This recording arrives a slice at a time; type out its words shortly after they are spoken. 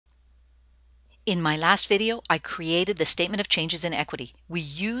In my last video, I created the statement of changes in equity. We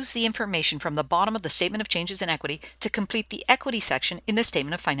use the information from the bottom of the statement of changes in equity to complete the equity section in the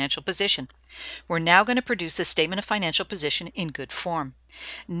statement of financial position. We're now going to produce the statement of financial position in good form.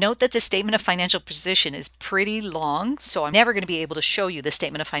 Note that the statement of financial position is pretty long, so I'm never going to be able to show you the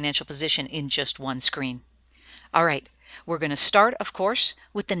statement of financial position in just one screen. All right, we're going to start, of course,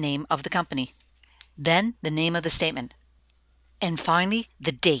 with the name of the company, then the name of the statement, and finally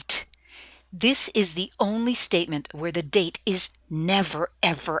the date. This is the only statement where the date is never,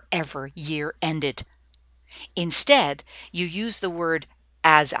 ever, ever year ended. Instead, you use the word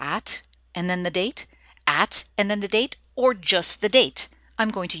as at and then the date, at and then the date, or just the date. I'm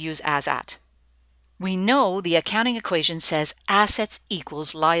going to use as at. We know the accounting equation says assets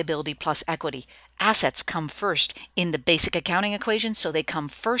equals liability plus equity. Assets come first in the basic accounting equation, so they come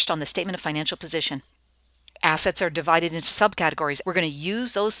first on the statement of financial position. Assets are divided into subcategories. We're going to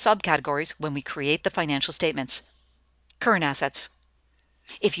use those subcategories when we create the financial statements. Current assets.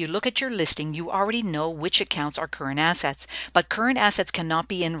 If you look at your listing, you already know which accounts are current assets, but current assets cannot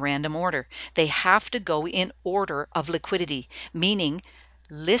be in random order. They have to go in order of liquidity, meaning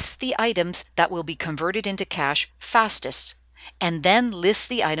list the items that will be converted into cash fastest, and then list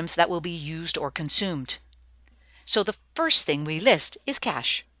the items that will be used or consumed. So the first thing we list is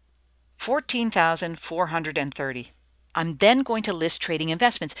cash. 14,430. I'm then going to list trading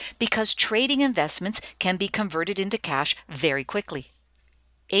investments because trading investments can be converted into cash very quickly.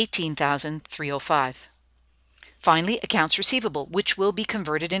 18,305. Finally, accounts receivable, which will be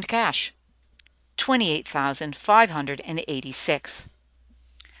converted into cash. 28,586.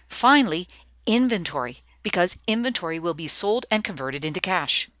 Finally, inventory, because inventory will be sold and converted into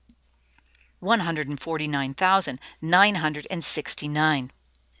cash. 149,969.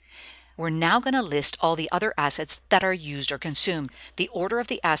 We're now going to list all the other assets that are used or consumed. The order of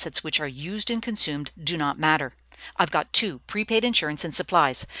the assets which are used and consumed do not matter. I've got two, prepaid insurance and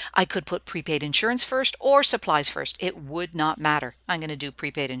supplies. I could put prepaid insurance first or supplies first. It would not matter. I'm going to do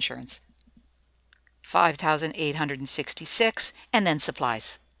prepaid insurance. 5,866, and then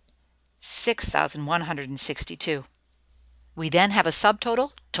supplies. 6,162. We then have a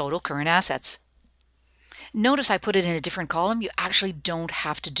subtotal, total current assets. Notice I put it in a different column. You actually don't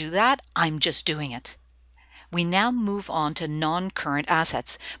have to do that. I'm just doing it. We now move on to non-current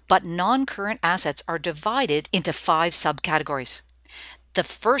assets, but non-current assets are divided into 5 subcategories. The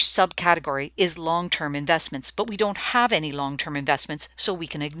first subcategory is long-term investments, but we don't have any long-term investments, so we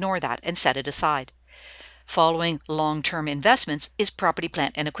can ignore that and set it aside. Following long-term investments is property,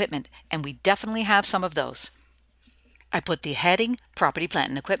 plant, and equipment, and we definitely have some of those. I put the heading property, plant,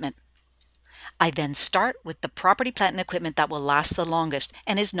 and equipment. I then start with the property, plant, and equipment that will last the longest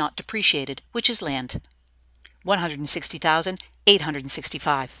and is not depreciated, which is land.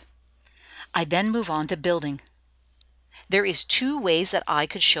 160,865. I then move on to building. There is 2 ways that I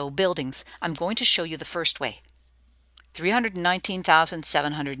could show buildings. I'm going to show you the first way.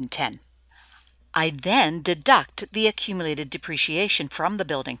 319,710. I then deduct the accumulated depreciation from the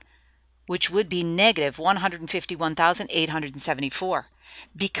building, which would be negative 151,874.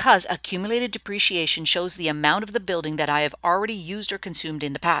 Because accumulated depreciation shows the amount of the building that I have already used or consumed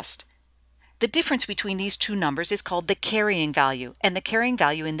in the past. The difference between these 2 numbers is called the carrying value, and the carrying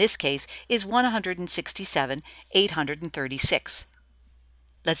value in this case is 167,836.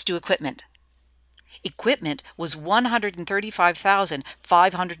 Let's do equipment. Equipment was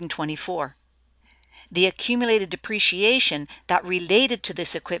 135,524. The accumulated depreciation that related to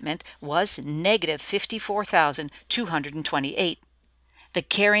this equipment was negative 54,228. The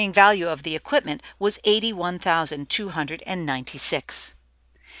carrying value of the equipment was 81,296.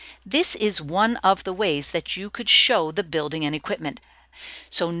 This is one of the ways that you could show the building and equipment.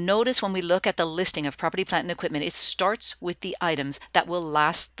 So notice when we look at the listing of property, plant, and equipment, it starts with the items that will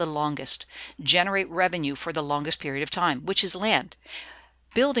last the longest, generate revenue for the longest period of time, which is land.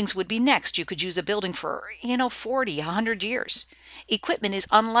 Buildings would be next. You could use a building for, 40, 100 years. Equipment is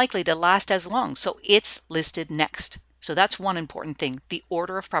unlikely to last as long, so it's listed next. So that's one important thing, the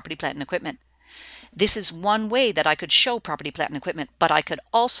order of property, plant, and equipment. This is one way that I could show property, plant, and equipment, but I could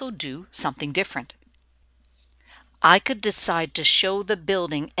also do something different. I could decide to show the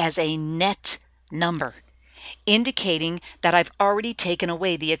building as a net number, indicating that I've already taken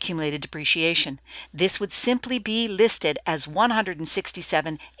away the accumulated depreciation. This would simply be listed as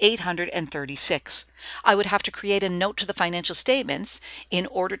 167,836. I would have to create a note to the financial statements in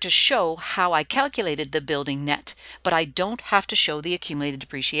order to show how I calculated the building net, but I don't have to show the accumulated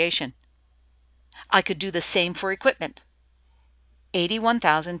depreciation. I could do the same for equipment.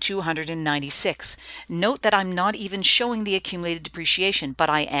 $81,296. Note that I'm not even showing the accumulated depreciation, but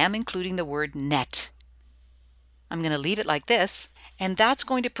I am including the word net. I'm going to leave it like this, and that's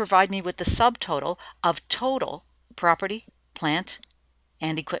going to provide me with the subtotal of total property, plant,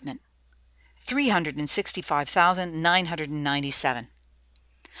 and equipment, $365,997.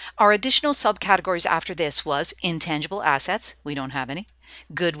 Our additional subcategories after this was intangible assets, we don't have any,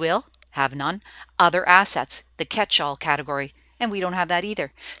 goodwill, have none, other assets, the catch-all category, and we don't have that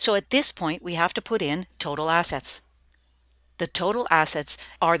either. So at this point, we have to put in total assets. The total assets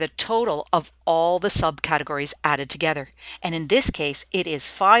are the total of all the subcategories added together. And in this case, it is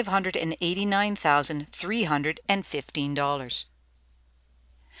 $589,315.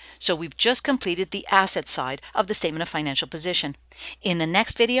 So we've just completed the asset side of the statement of financial position. In the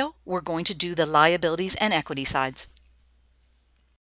next video, we're going to do the liabilities and equity sides.